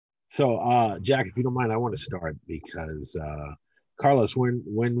So, Jack, if you don't mind, I want to start because Carlos, when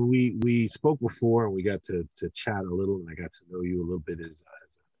we spoke before and we got to chat a little, and I got to know you a little bit as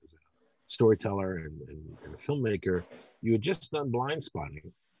a storyteller and a filmmaker, you had just done Blind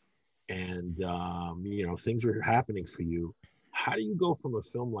Spotting, and things were happening for you. How do you go from a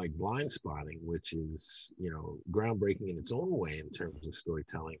film like Blind Spotting, which is groundbreaking in its own way in terms of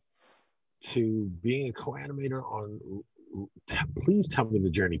storytelling, to being a co-animator on? Please tell me the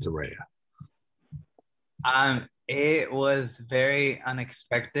journey to Raya. It was very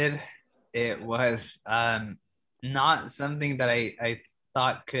unexpected. It was not something that I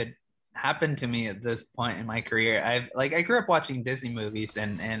thought could happen to me at this point in my career. I grew up watching Disney movies,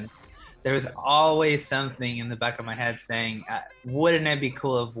 and there was always something in the back of my head saying, wouldn't it be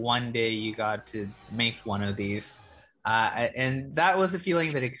cool if one day you got to make one of these? And that was a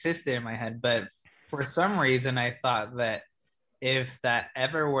feeling that existed in my head. But for some reason, I thought that if that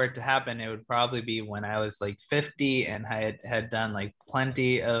ever were to happen, it would probably be when I was like 50 and I had done like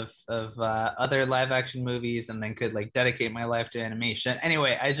plenty of other live action movies, and then could like dedicate my life to animation.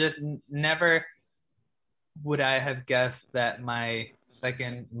 Anyway, I just never would I have guessed that my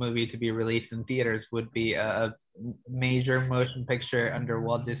second movie to be released in theaters would be a major motion picture under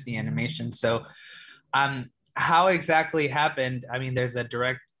Walt Disney Animation. So how exactly happened? I mean, there's a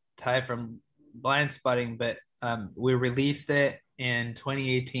direct tie from Blind Spotting, but we released it in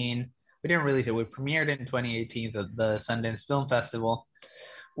 2018. We didn't release it. We premiered it in 2018, the Sundance Film Festival,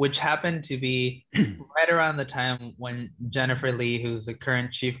 which happened to be right around the time when Jennifer Lee, who's the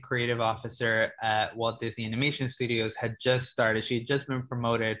current chief creative officer at Walt Disney Animation Studios, had just started. She had just been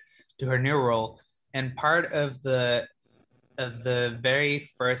promoted to her new role. And part of the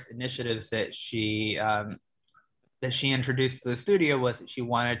very first initiatives that she introduced to the studio was that she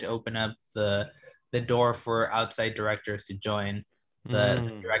wanted to open up the door for outside directors to join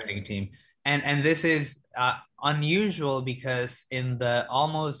the directing team. And this is unusual because in the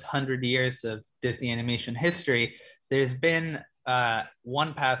almost 100 years of Disney animation history, there's been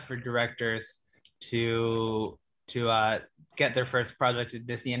one path for directors to get their first project at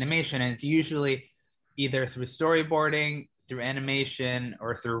Disney Animation, and it's usually either through storyboarding, through animation,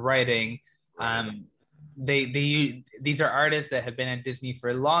 or through writing. These are artists that have been at Disney for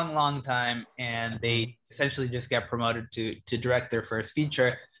a long time, and they essentially just get promoted to direct their first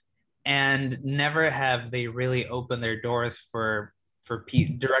feature, and never have they really opened their doors for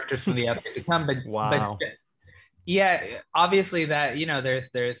directors from the outside to come. Wow. But yeah, obviously that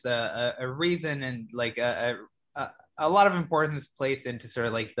there's a reason, and like a lot of importance placed into sort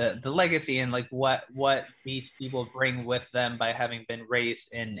of like the legacy and like what these people bring with them by having been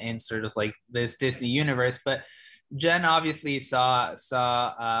raised in sort of like this Disney universe. But Jen obviously saw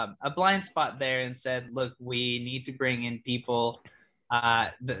a blind spot there and said, look, we need to bring in people.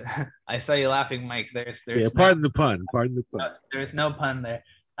 I saw you laughing, Mike. Pardon the pun. There's no pun there.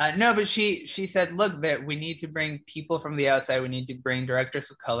 No, but she said, look, that we need to bring people from the outside. We need to bring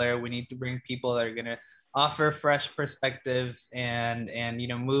directors of color. We need to bring people that are going to offer fresh perspectives and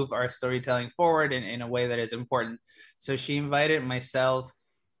move our storytelling forward in a way that is important. So she invited myself,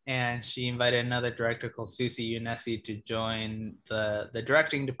 and she invited another director called Susie Unessi to join the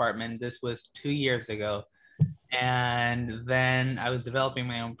directing department. This was 2 years ago. And then I was developing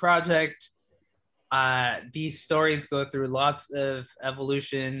my own project. These stories go through lots of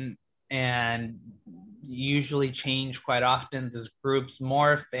evolution and usually change quite often. These groups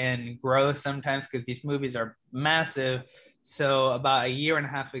morph and grow sometimes because these movies are massive. So about a year and a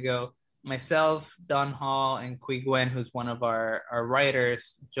half ago, myself, Don Hall, and Kui Gwen, who's one of our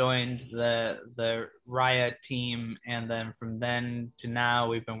writers, joined the Raya team. And then from then to now,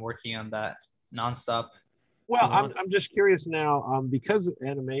 we've been working on that nonstop. Well, I'm just curious now, because of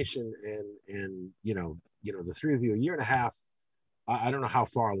animation and the three of you, a year and a half. I don't know how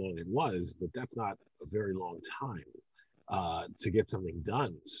far along it was, but that's not a very long time to get something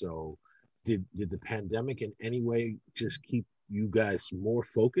done. So, did the pandemic in any way just keep you guys more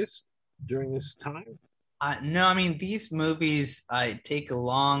focused during this time? No, I mean, these movies take a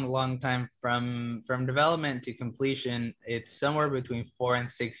long time from development to completion. It's somewhere between 4 and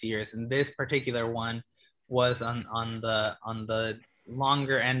 6 years, and this particular one was on the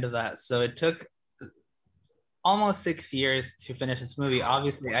longer end of that. So it took almost 6 years to finish this movie.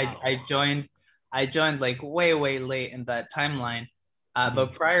 Obviously, wow. I joined like way late in that timeline.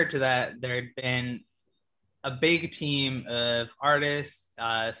 But prior to that, there had been a big team of artists,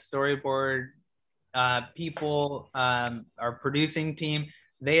 storyboard people, our producing team.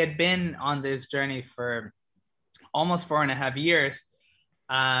 They had been on this journey for almost 4.5 years.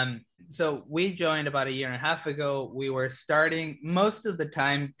 So we joined about a year and a half ago. We were starting, most of the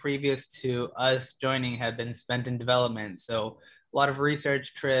time previous to us joining had been spent in development. So a lot of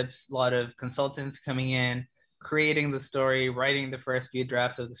research trips, a lot of consultants coming in, creating the story, writing the first few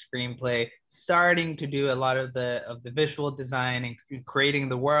drafts of the screenplay, starting to do a lot of the visual design and creating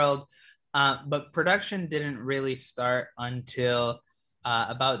the world. But production didn't really start until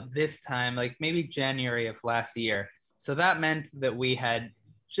about this time, like maybe January of last year. So that meant that we had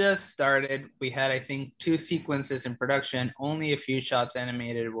just started. We had, I think, 2 sequences in production, only a few shots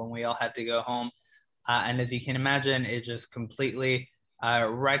animated when we all had to go home. And as you can imagine, it just completely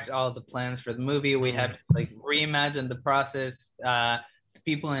wrecked all the plans for the movie. We had to like reimagine the process. The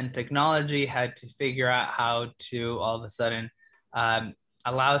people in technology had to figure out how to all of a sudden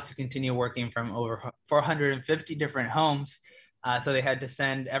allow us to continue working from over 450 different homes. So they had to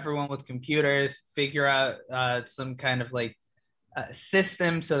send everyone with computers, figure out some kind of like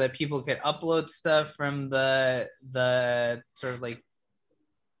system so that people could upload stuff from the sort of like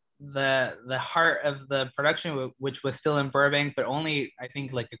the heart of the production, which was still in Burbank, but only I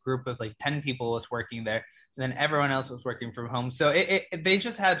think like a group of like 10 people was working there. And then everyone else was working from home. So they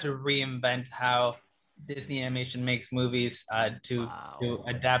just had to reinvent how Disney Animation makes movies to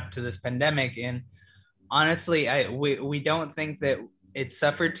adapt to this pandemic. And honestly, we don't think that it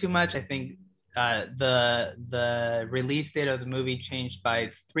suffered too much. I think the release date of the movie changed by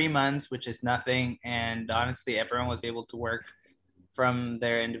 3 months, which is nothing. And honestly, everyone was able to work from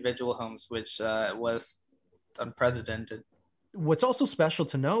their individual homes, which was unprecedented. What's also special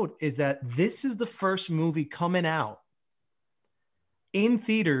to note is that this is the first movie coming out in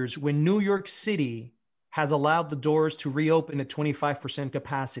theaters when New York City has allowed the doors to reopen at 25%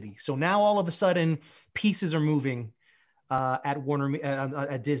 capacity. So now all of a sudden pieces are moving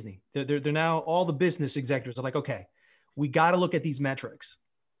at Disney. They're now, all the business executives are like, okay, we got to look at these metrics.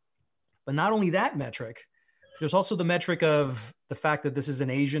 But not only that metric, there's also the metric of the fact that this is an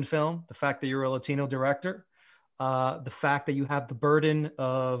Asian film, the fact that you're a Latino director, the fact that you have the burden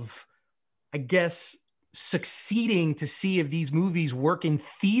of, I guess, succeeding to see if these movies work in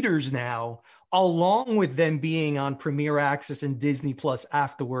theaters now, along with them being on Premier Access and Disney Plus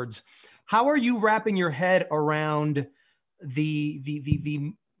afterwards. How are you wrapping your head around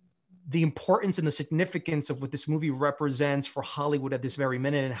the importance and the significance of what this movie represents for Hollywood at this very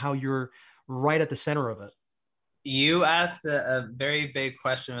minute, and how you're right at the center of it? You asked a very big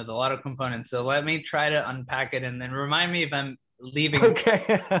question with a lot of components. So let me try to unpack it and then remind me if I'm leaving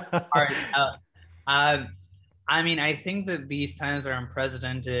part out. I mean, I think that these times are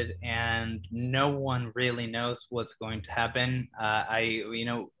unprecedented and no one really knows what's going to happen.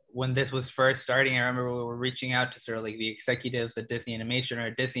 When this was first starting, I remember we were reaching out to sort of like the executives at Disney Animation or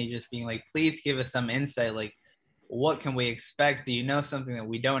Disney, just being like, please give us some insight. Like, what can we expect? Do you know something that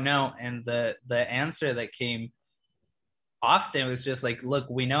we don't know? And the answer that came often was just like, look,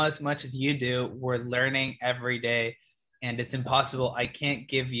 we know as much as you do. We're learning every day and it's impossible. I can't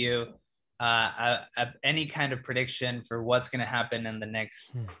give you any kind of prediction for what's going to happen in the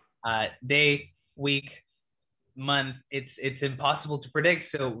next day, week, month. It's impossible to predict.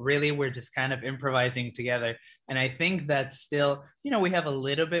 So really, we're just kind of improvising together. And I think that still, we have a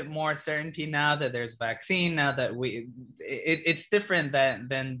little bit more certainty now that there's a vaccine. Now that it's different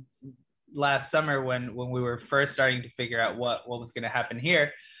than last summer when we were first starting to figure out what was going to happen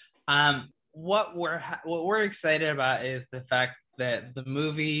here. What we're excited about is the fact that the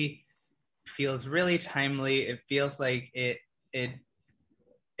movie feels really timely. It feels like it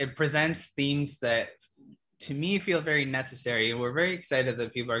presents themes that to me feel very necessary. And we're very excited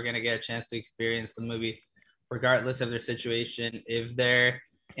that people are going to get a chance to experience the movie regardless of their situation. If they're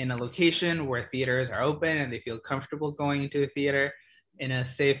in a location where theaters are open and they feel comfortable going into a theater in a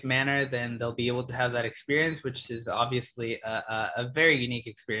safe manner, then they'll be able to have that experience, which is obviously a very unique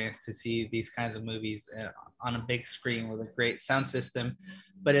experience to see these kinds of movies on a big screen with a great sound system.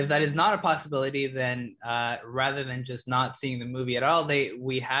 But if that is not a possibility, then rather than just not seeing the movie at all,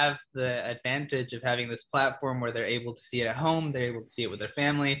 we have the advantage of having this platform where they're able to see it at home, they're able to see it with their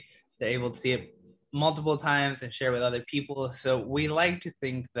family, they're able to see it multiple times and share with other people. So we like to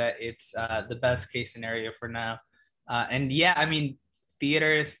think that it's the best case scenario for now. And yeah, I mean,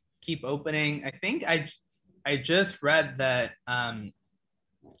 theaters keep opening. I think I just read that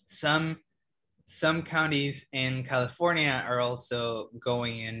some counties in California are also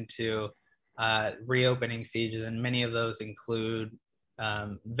going into reopening stages, and many of those include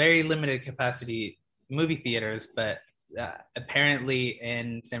very limited capacity movie theaters. But apparently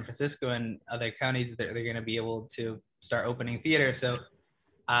in San Francisco and other counties, they're going to be able to start opening theaters. So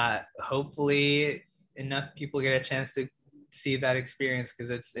hopefully enough people get a chance to see that experience,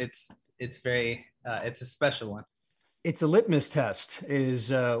 because it's very it's a special one. It's a litmus test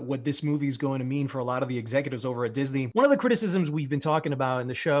is what this movie is going to mean for a lot of the executives over at Disney. One of the criticisms we've been talking about in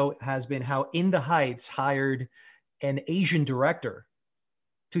the show has been how In the Heights hired an Asian director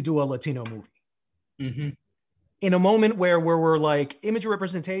to do a Latino movie. Mm-hmm. In a moment where we're like, image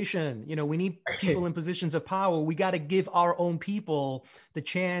representation, you know, we need people in positions of power. We got to give our own people the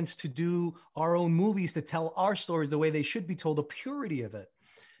chance to do our own movies, to tell our stories the way they should be told, the purity of it.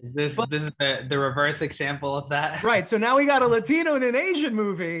 This is the reverse example of that. Right. So now we got a Latino in an Asian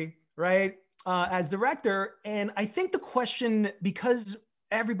movie, right, as director. And I think the question, because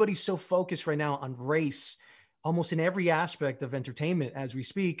everybody's so focused right now on race, almost in every aspect of entertainment as we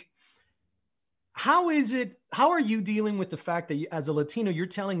speak, how are you dealing with the fact that as a Latino, you're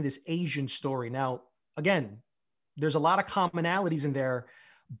telling this Asian story? Now, again, there's a lot of commonalities in there,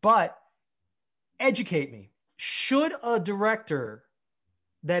 but educate me. Should a director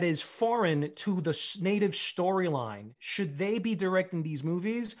that is foreign to the native storyline, should they be directing these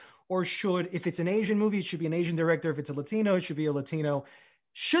movies? Or should, if it's an Asian movie, it should be an Asian director. If it's a Latino, it should be a Latino.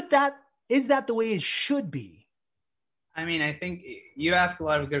 Is that the way it should be? I mean, I think you ask a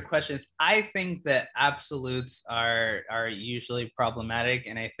lot of good questions. I think that absolutes are usually problematic.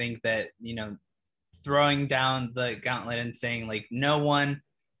 And I think that, you know, throwing down the gauntlet and saying like no one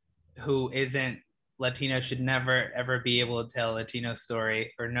who isn't Latino should never, ever be able to tell a Latino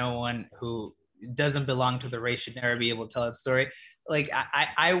story, or no one who doesn't belong to the race should never be able to tell that story. Like,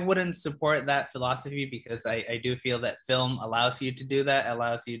 I wouldn't support that philosophy, because I do feel that film allows you to do that,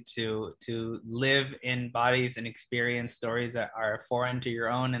 allows you to live in bodies and experience stories that are foreign to your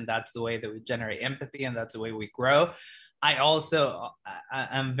own. And that's the way that we generate empathy, and that's the way we grow.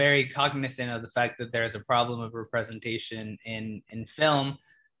 I'm very cognizant of the fact that there's a problem of representation in film.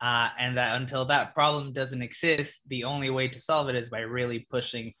 And that until that problem doesn't exist, the only way to solve it is by really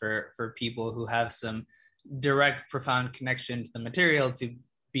pushing for people who have some direct, profound connection to the material to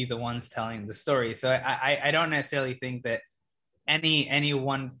be the ones telling the story. So I don't necessarily think that any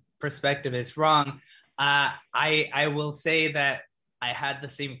one perspective is wrong. I will say that I had the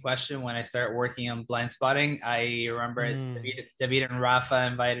same question when I started working on Blind Spotting. I remember David and Rafa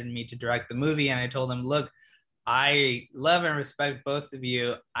invited me to direct the movie, and I told them, look, I love and respect both of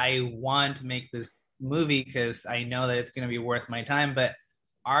you. I want to make this movie because I know that it's going to be worth my time, but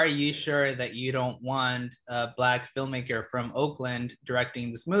are you sure that you don't want a Black filmmaker from Oakland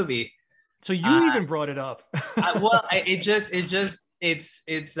directing this movie? So you even brought it up. It's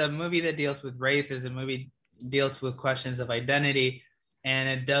a movie that deals with race. It's a movie deals with questions of identity, and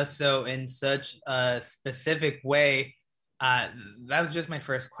it does so in such a specific way. That was just my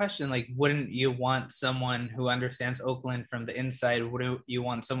first question. Like, wouldn't you want someone who understands Oakland from the inside? Would you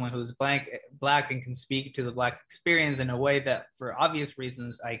want someone who's Black and can speak to the Black experience in a way that, for obvious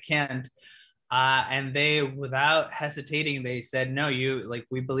reasons, I can't? And they, without hesitating, they said, no,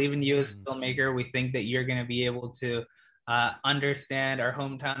 we believe in you as a filmmaker. We think that you're going to be able to understand our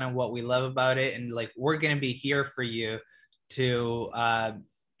hometown and what we love about it. And like, we're going to be here for you to,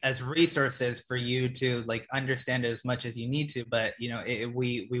 as resources for you to like understand it as much as you need to, but you know,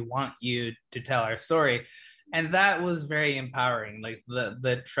 we want you to tell our story. And that was very empowering. Like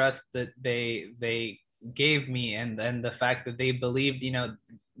the trust that they gave me, and the fact that they believed, you know,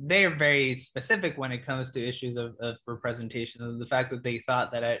 they're very specific when it comes to issues of representation, and the fact that they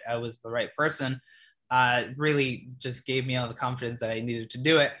thought that I was the right person really just gave me all the confidence that I needed to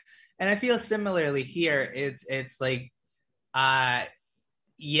do it. And I feel similarly here. It's like,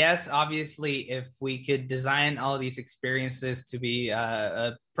 yes, obviously, if we could design all of these experiences to be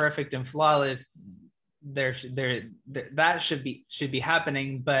perfect and flawless, that should be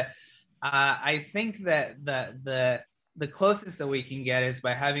happening. But I think that the closest that we can get is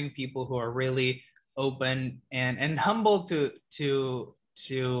by having people who are really open and humble to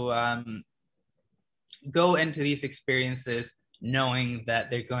go into these experiences knowing that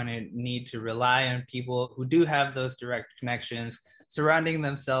they're going to need to rely on people who do have those direct connections, surrounding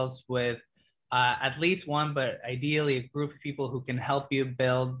themselves with at least one, but ideally a group of people who can help you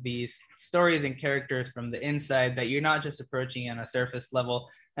build these stories and characters from the inside, that you're not just approaching on a surface level,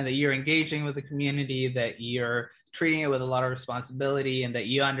 and that you're engaging with the community, that you're treating it with a lot of responsibility, and that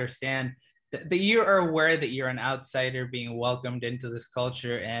you understand that you are aware that you're an outsider being welcomed into this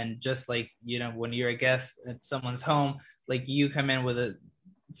culture. And just like, you know, when you're a guest at someone's home, like you come in with a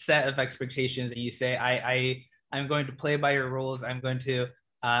set of expectations and you say, I'm going to play by your rules. I'm going to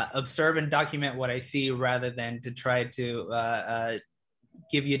observe and document what I see, rather than to try to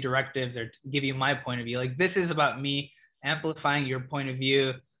give you directives or give you my point of view. Like, this is about me amplifying your point of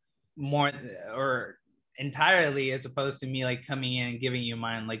view more, or entirely, as opposed to me like coming in and giving you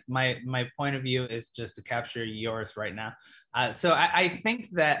mine. Like my point of view is just to capture yours right now. So I think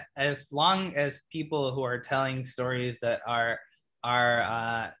that as long as people who are telling stories that are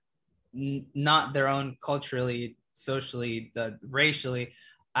not their own culturally, socially, racially,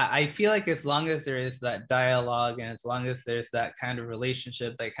 I feel like as long as there is that dialogue and as long as there's that kind of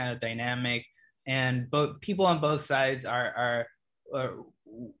relationship, that kind of dynamic, and both people on both sides are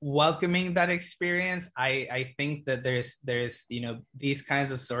welcoming that experience, I think that there's these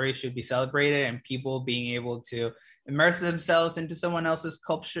kinds of stories should be celebrated, and people being able to immerse themselves into someone else's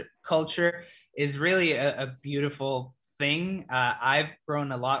culture is really a beautiful thing. I've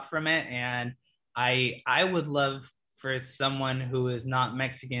grown a lot from it, and I would love for someone who is not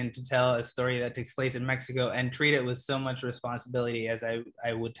Mexican to tell a story that takes place in Mexico and treat it with so much responsibility as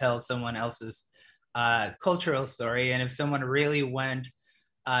I would tell someone else's cultural story. And if someone really went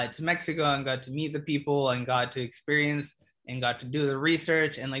to Mexico and got to meet the people and got to experience and got to do the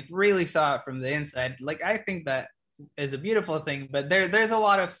research and like really saw it from the inside, like I think that is a beautiful thing. But there's a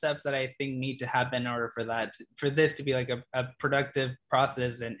lot of steps that I think need to happen in order for this to be like a productive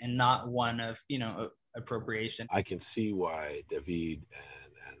process and not one of appropriation. I can see why David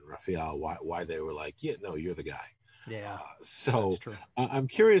and Rafael, why they were like, yeah, no, you're the guy. Yeah. So I'm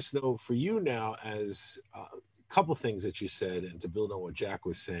curious though, for you now, as a couple things that you said, and to build on what Jack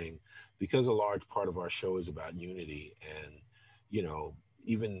was saying, because a large part of our show is about unity, and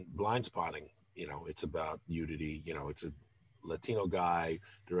even blind spotting, it's about unity. It's a Latino guy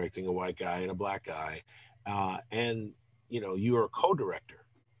directing a white guy and a black guy, and you are a co-director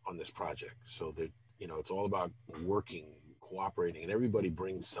on this project, so that it's all about working, cooperating, and everybody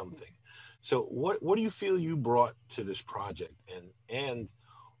brings something. So what do you feel you brought to this project, and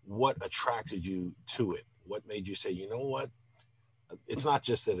what attracted you to it? What made you say, you know what, it's not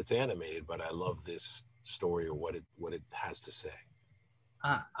just that it's animated, but I love this story or what it has to say?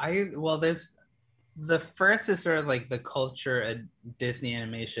 There's the first is sort of like the culture of Disney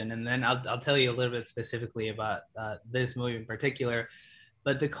animation, and then I'll tell you a little bit specifically about this movie in particular.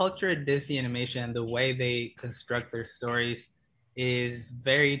 But the culture of Disney animation, the way they construct their stories, is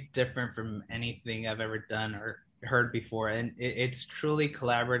very different from anything I've ever done or heard before. And it's truly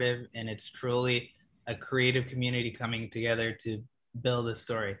collaborative, and it's truly a creative community coming together to build a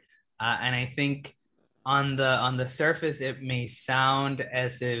story. And I think on the surface, it may sound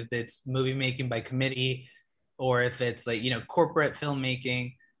as if it's movie making by committee, or if it's like corporate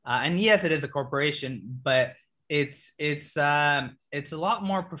filmmaking. And yes, it is a corporation, but it's a lot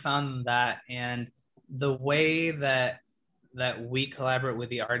more profound than that. And the way that we collaborate with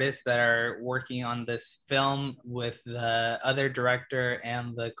the artists that are working on this film, with the other director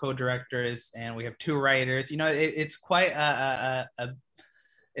and the co-directors, and we have 2 writers, it's quite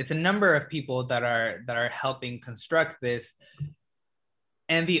it's a number of people that are helping construct this.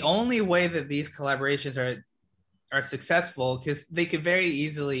 And the only way that these collaborations are successful, because they could very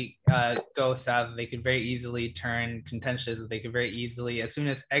easily go south, they could very easily turn contentious, they could very easily, as soon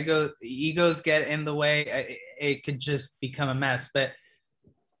as egos get in the way, it could just become a mess. But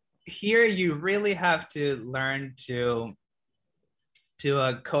here you really have to learn to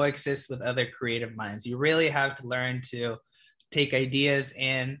coexist with other creative minds. You really have to learn to take ideas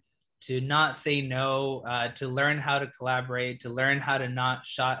in, to not say no, to learn how to collaborate, to learn how to not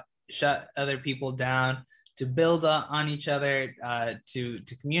shut other people down, to build on each other, to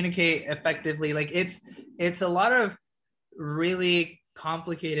communicate effectively. Like it's a lot of really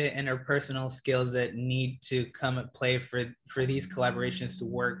complicated interpersonal skills that need to come at play for these collaborations to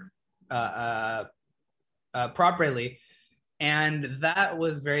work properly. And that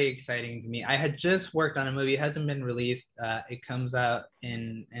was very exciting to me. I had just worked on a movie. It hasn't been released. It comes out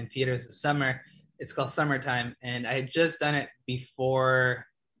in theaters this summer. It's called Summertime. And I had just done it before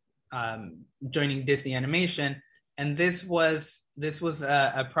joining Disney Animation. And this was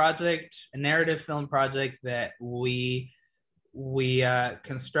a project, a narrative film project that we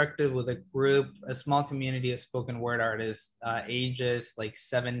constructed with a group, a small community of spoken word artists, ages like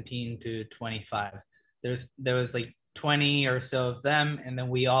 17 to 25. There was like 20 or so of them, and then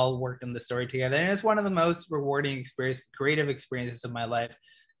we all worked on the story together. And it's one of the most rewarding creative experiences of my life,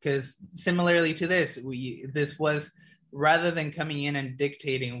 because similarly to this was, rather than coming in and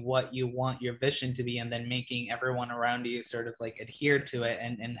dictating what you want your vision to be and then making everyone around you sort of like adhere to it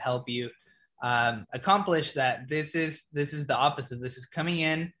and help you accomplish that, this is the opposite. This is coming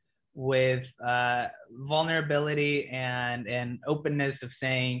in with vulnerability and openness of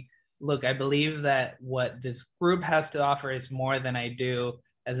saying, look, I believe that what this group has to offer is more than I do.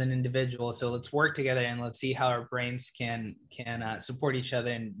 as an individual. So let's work together and let's see how our brains can support each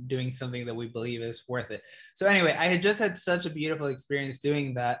other in doing something that we believe is worth it. So anyway, I had just had such a beautiful experience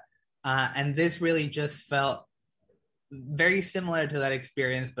doing that. And this really just felt very similar to that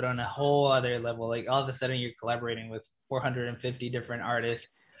experience, but on a whole other level. Like all of a sudden you're collaborating with 450 different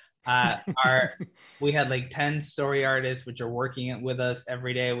artists. We had like 10 story artists which are working with us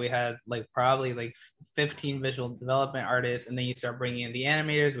every day. We had like probably like 15 visual development artists, and then you start bringing in the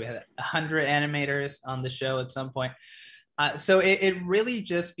animators. We had 100 animators on the show at some point. So it really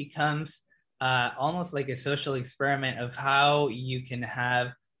just becomes almost like a social experiment of how you can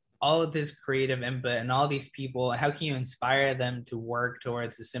have all of this creative input and all these people. How can you inspire them to work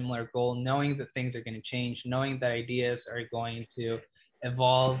towards a similar goal, knowing that things are going to change, knowing that ideas are going to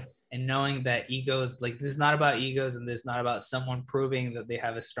evolve, and knowing that egos, like this is not about egos, and this is not about someone proving that they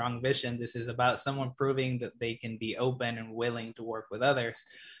have a strong vision. This is about someone proving that they can be open and willing to work with others.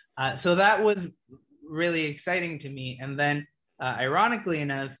 So that was really exciting to me. And then ironically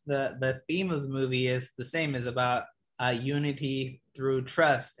enough, the theme of the movie is the same, is about unity through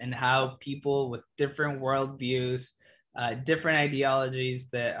trust, and how people with different worldviews, different ideologies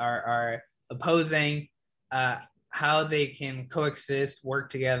that are opposing, how they can coexist, work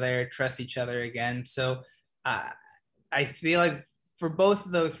together, trust each other again. So I feel like for both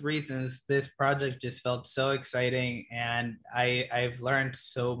of those reasons, this project just felt so exciting, and I've learned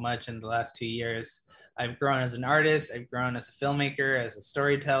so much in the last 2 years. I've grown as an artist, I've grown as a filmmaker, as a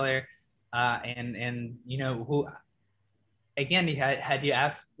storyteller, and you know, who, again, had you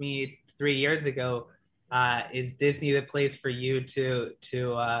asked me 3 years ago, is Disney the place for you to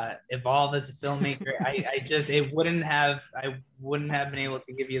evolve as a filmmaker? I wouldn't have been able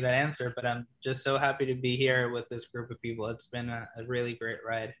to give you that answer, but I'm just so happy to be here with this group of people. It's been a really great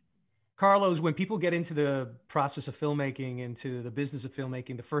ride. Carlos, when people get into the process of filmmaking, into the business of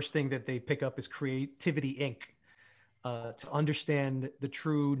filmmaking, the first thing that they pick up is Creativity Inc. To understand the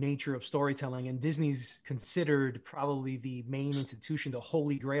true nature of storytelling. And Disney's considered probably the main institution, the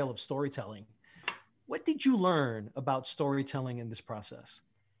holy grail of storytelling. What did you learn about storytelling in this process?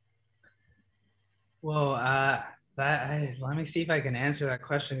 Well, let me see if I can answer that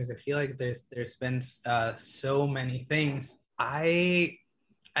question, because I feel like there's been so many things.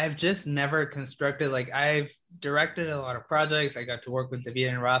 I've just never constructed, like, I've directed a lot of projects. I got to work with David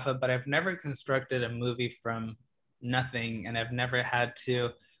and Rafa, but I've never constructed a movie from nothing, and I've never had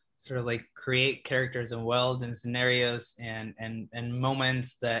to sort of like create characters and worlds and scenarios and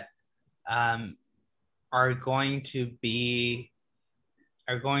moments that are going to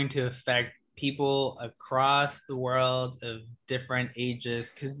affect people across the world of different ages.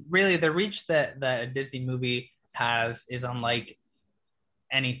 Because really the reach that a Disney movie has is unlike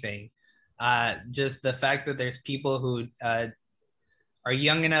anything. Just the fact that there's people who are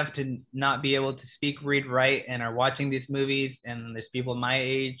young enough to not be able to speak, read, write, and are watching these movies. And there's people my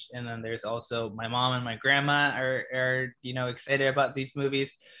age, and then there's also my mom and my grandma are you know, excited about these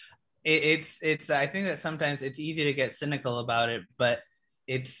movies. It's I think that sometimes it's easy to get cynical about it, but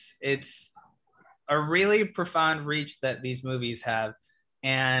it's a really profound reach that these movies have.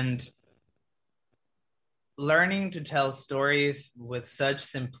 And learning to tell stories with such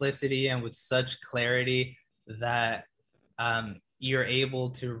simplicity and with such clarity that you're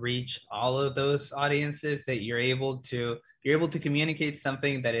able to reach all of those audiences, that you're able to communicate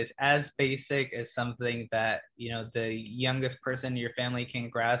something that is as basic as something that, you know, the youngest person in your family can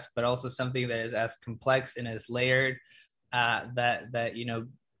grasp, but also something that is as complex and as layered that you know,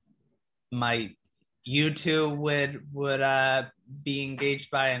 you two would be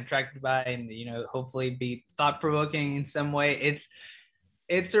engaged by and attracted by, and, you know, hopefully be thought-provoking in some way.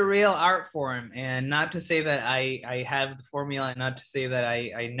 It's a real art form. And not to say that I have the formula, and not to say that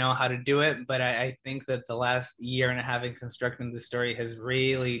I know how to do it, but I think that the last year and a half in constructing the story has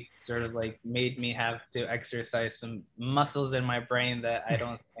really sort of like made me have to exercise some muscles in my brain that I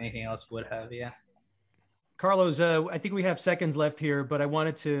don't think anything else would have. Yeah. Carlos, I think we have seconds left here, but I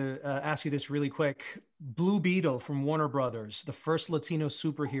wanted to ask you this really quick. Blue Beetle from Warner Brothers, the first Latino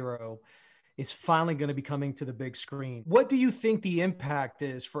superhero, is finally going to be coming to the big screen. What do you think the impact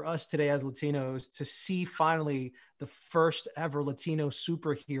is for us today as Latinos to see finally the first ever Latino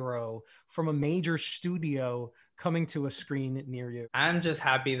superhero from a major studio coming to a screen near you? I'm just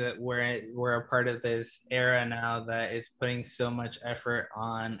happy that we're a part of this era now that is putting so much effort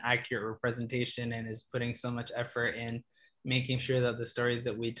on accurate representation, and is putting so much effort in making sure that the stories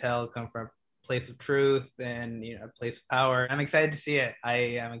that we tell come from place of truth and, you know, a place of power. I'm excited to see it. I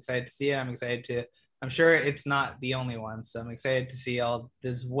am excited to see it. I'm sure it's not the only one. So I'm excited to see all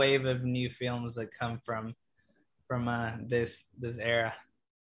this wave of new films that come from this era.